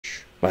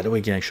By the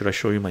way, gang, should I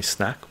show you my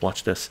snack?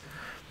 Watch this.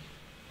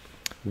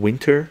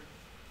 Winter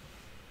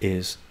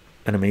is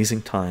an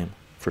amazing time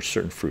for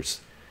certain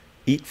fruits.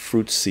 Eat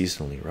fruits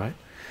seasonally, right?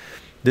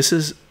 This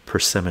is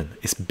persimmon.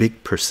 It's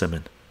big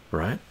persimmon,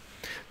 right?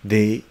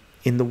 They,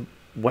 in the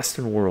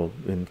Western world,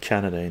 in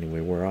Canada anyway,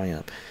 where I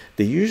am,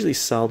 they usually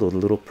sell the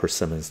little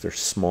persimmons. They're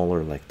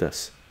smaller like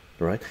this,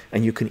 right?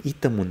 And you can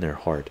eat them when they're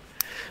hard.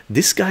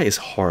 This guy is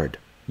hard.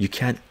 You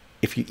can't,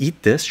 if you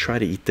eat this, try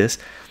to eat this,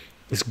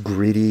 it's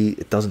gritty,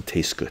 it doesn't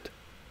taste good,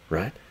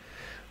 right?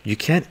 You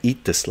can't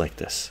eat this like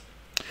this.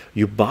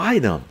 You buy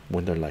them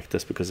when they're like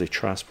this because they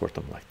transport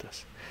them like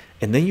this,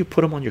 and then you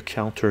put them on your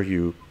counter.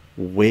 You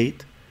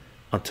wait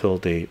until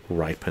they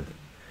ripen,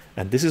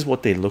 and this is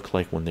what they look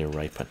like when they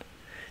ripen.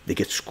 They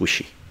get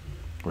squishy,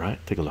 right?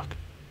 Take a look,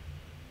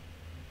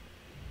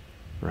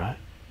 right?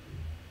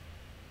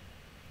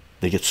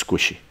 They get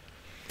squishy,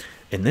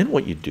 and then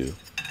what you do,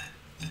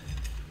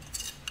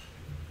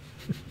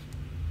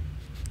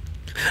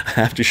 I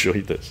have to show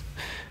you this,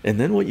 and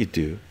then what you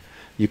do,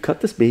 you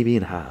cut this baby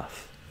in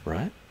half,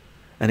 right?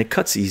 And it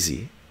cuts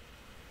easy,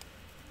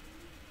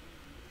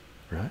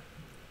 right?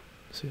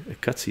 See,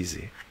 it cuts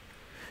easy.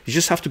 You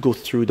just have to go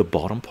through the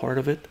bottom part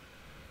of it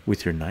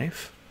with your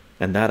knife,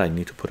 and that I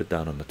need to put it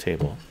down on the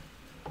table.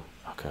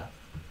 Okay.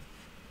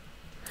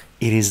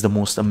 It is the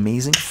most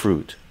amazing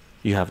fruit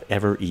you have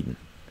ever eaten.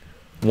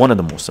 One of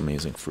the most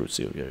amazing fruits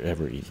you've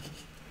ever eaten.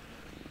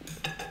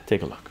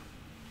 Take a look.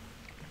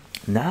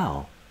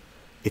 Now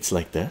it's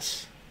like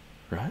this,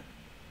 right?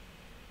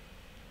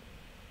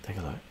 Take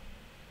a look.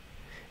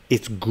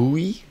 It's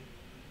gooey,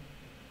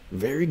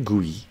 very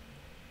gooey.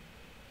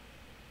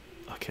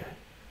 Okay,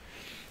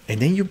 and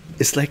then you,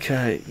 it's like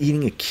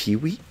eating a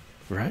kiwi,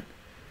 right?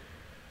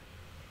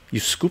 You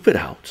scoop it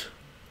out.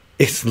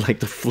 It's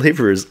like the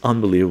flavor is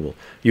unbelievable.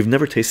 You've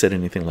never tasted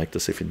anything like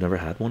this if you've never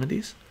had one of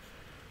these.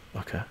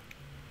 Okay.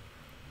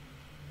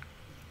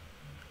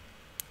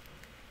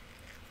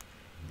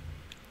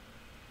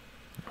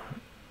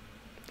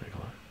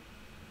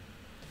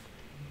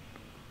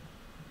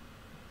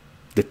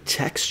 The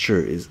texture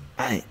is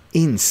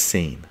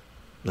insane,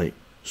 like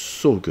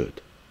so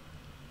good,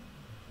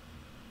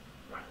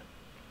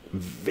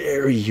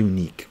 very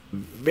unique,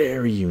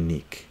 very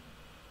unique.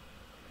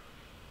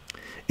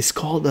 It's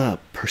called a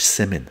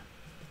persimmon,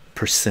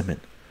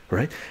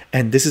 right?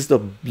 And this is the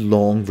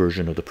long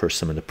version of the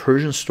persimmon. The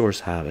Persian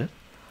stores have it.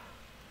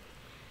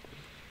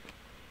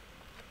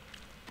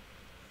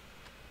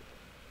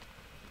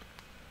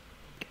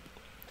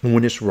 And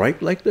when it's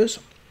ripe like this,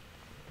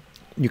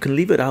 you can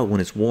leave it out when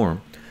it's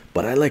warm,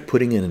 but I like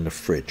putting it in the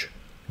fridge.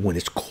 When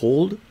it's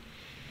cold,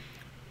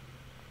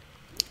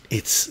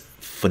 it's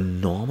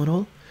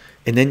phenomenal.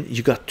 And then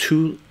you got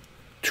two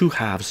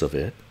halves of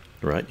it,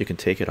 right? You can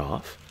take it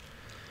off,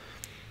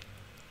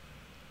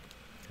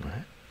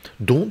 right?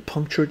 Don't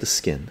puncture the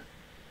skin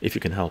if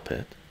you can help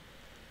it.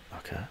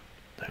 Okay,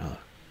 there.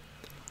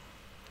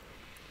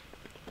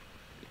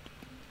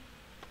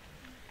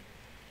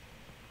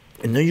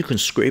 And then you can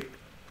scrape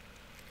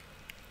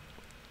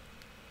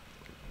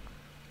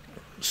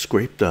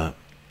the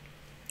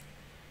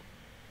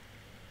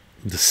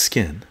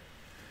skin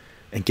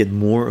and get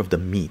more of the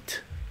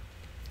meat.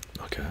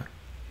 Okay,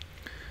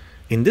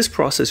 in this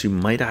process you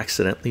might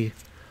accidentally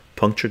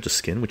puncture the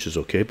skin, which is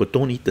okay, but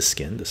don't eat the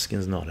skin. The skin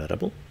is not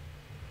edible.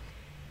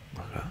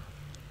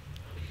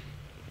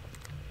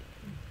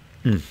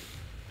 Okay.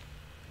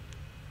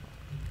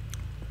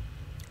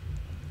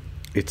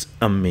 It's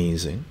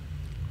amazing.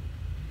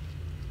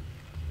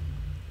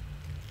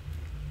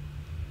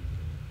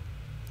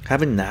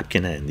 Have a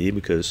napkin handy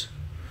because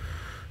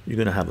you're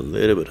gonna have a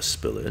little bit of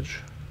spillage,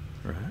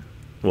 right?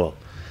 Well,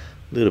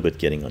 a little bit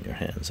getting on your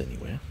hands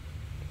anyway.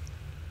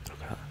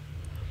 Okay.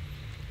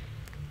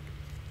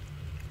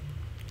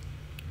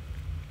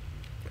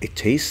 It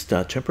tastes,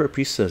 Temporary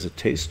Priest says it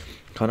tastes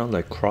kind of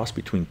like cross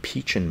between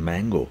peach and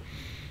mango.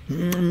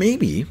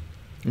 Maybe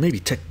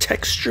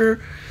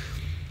texture.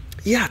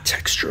 Yeah,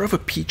 texture of a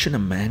peach and a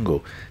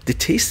mango. The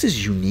taste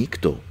is unique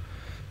though.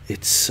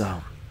 It's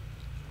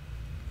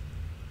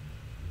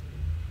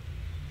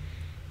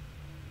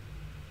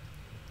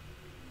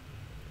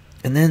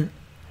and then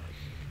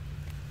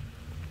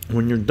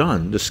when you're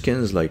done, the skin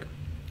is like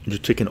you're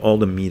taking all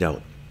the meat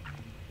out,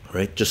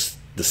 right? Just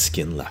the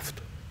skin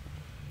left,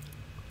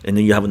 and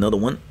then you have another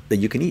one that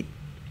you can eat.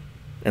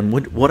 And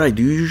what I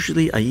do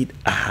usually, I eat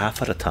a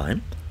half at a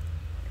time,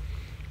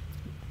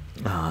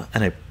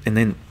 and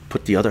then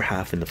put the other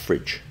half in the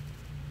fridge,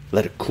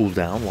 let it cool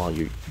down while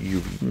you're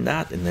eating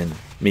that, and then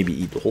maybe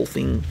eat the whole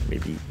thing,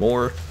 maybe eat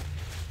more.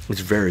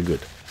 It's very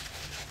good,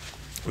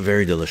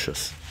 very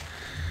delicious.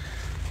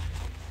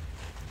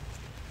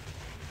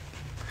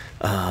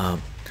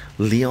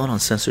 Leon on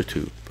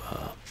SensorTube,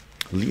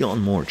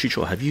 Leon Moore,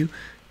 Chycho, have you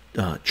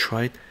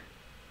tried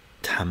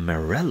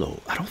Tamarello?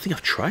 I don't think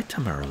I've tried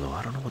Tamarello.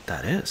 I don't know what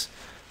that is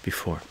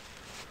before.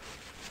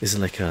 Is it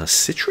like a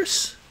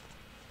citrus?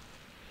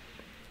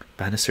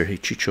 Bannister, hey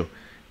Chycho,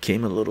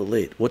 came a little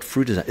late. What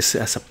fruit is that?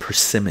 It's a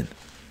persimmon.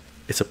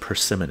 It's a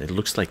persimmon. It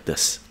looks like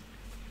this.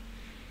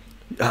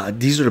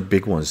 These are the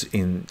big ones.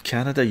 In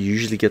Canada, you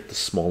usually get the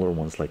smaller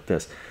ones like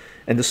this,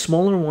 and the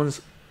smaller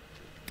ones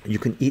you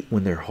can eat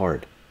when they're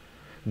hard.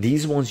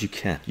 These ones you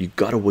can't. You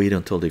gotta wait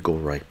until they go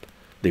ripe.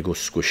 They go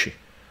squishy.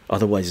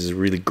 Otherwise, it's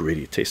really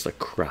gritty. It tastes like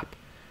crap,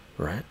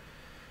 right?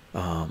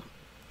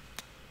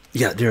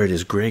 Yeah, there it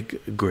is. Greg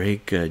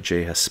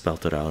J has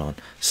spelt it out on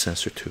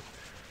Sensor 2.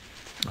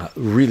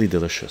 Really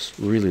delicious,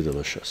 really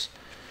delicious.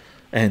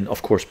 And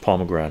of course,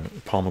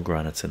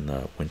 pomegranates in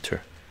the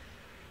winter.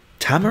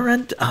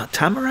 Tamarind,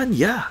 tamarind,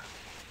 yeah.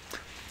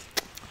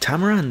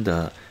 Tamarind,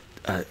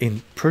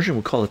 in Persian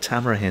we call it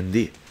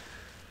tamarahandi.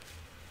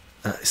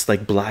 It's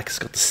like black. It's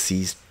got the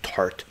seeds,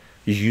 tart.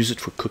 You use it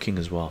for cooking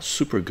as well.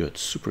 Super good,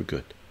 super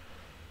good,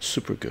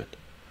 super good.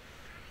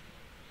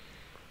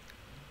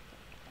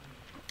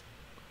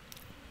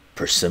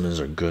 Persimmons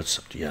are good.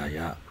 Yeah,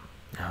 yeah,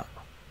 yeah.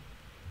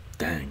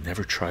 Dang,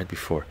 never tried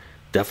before.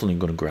 Definitely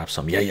gonna grab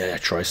some. Yeah, yeah, yeah.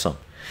 Try some.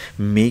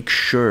 Make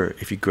sure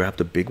if you grab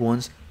the big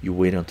ones, you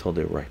wait until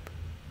they're ripe.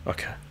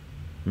 Okay,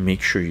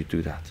 make sure you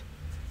do that.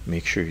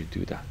 Make sure you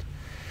do that.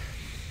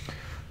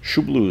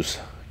 Shoe blues,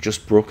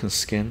 just broken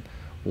skin.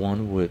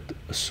 One would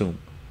assume.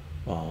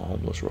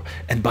 Homeless row.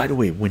 And by the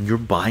way, when you're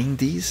buying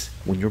these,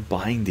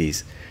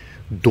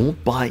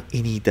 don't buy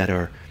any that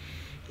are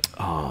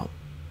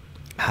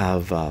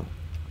have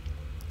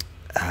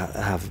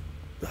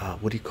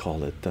what do you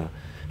call it?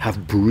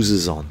 Have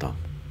bruises on them,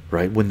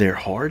 right? When they're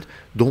hard,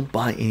 don't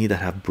buy any that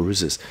have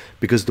bruises,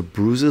 because the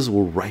bruises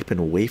will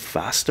ripen way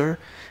faster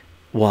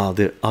while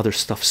the other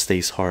stuff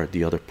stays hard,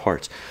 the other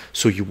parts.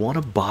 So you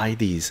want to buy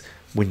these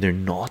when they're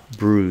not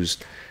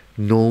bruised,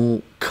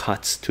 no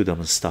cuts to them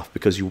and stuff,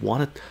 because you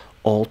want it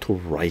all to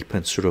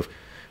ripen sort of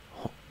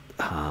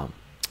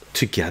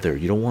together.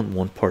 You don't want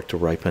one part to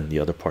ripen, the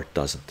other part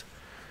doesn't.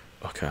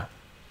 Okay.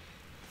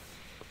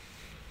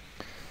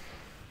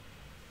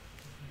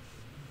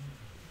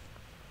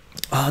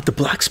 The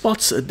black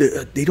spots,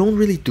 they don't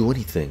really do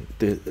anything.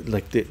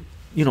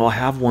 You know, I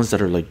have ones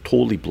that are like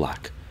totally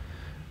black,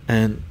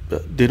 and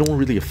they don't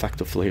really affect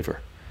the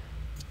flavor.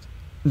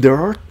 There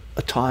are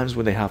times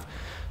when they have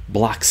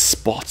black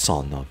spots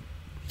on them,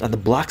 and the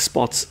black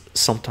spots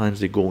sometimes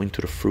they go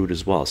into the fruit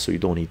as well, so you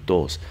don't eat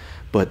those.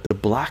 But the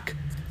black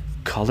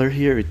color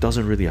here, it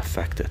doesn't really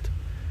affect it.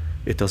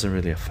 It doesn't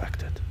really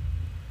affect it.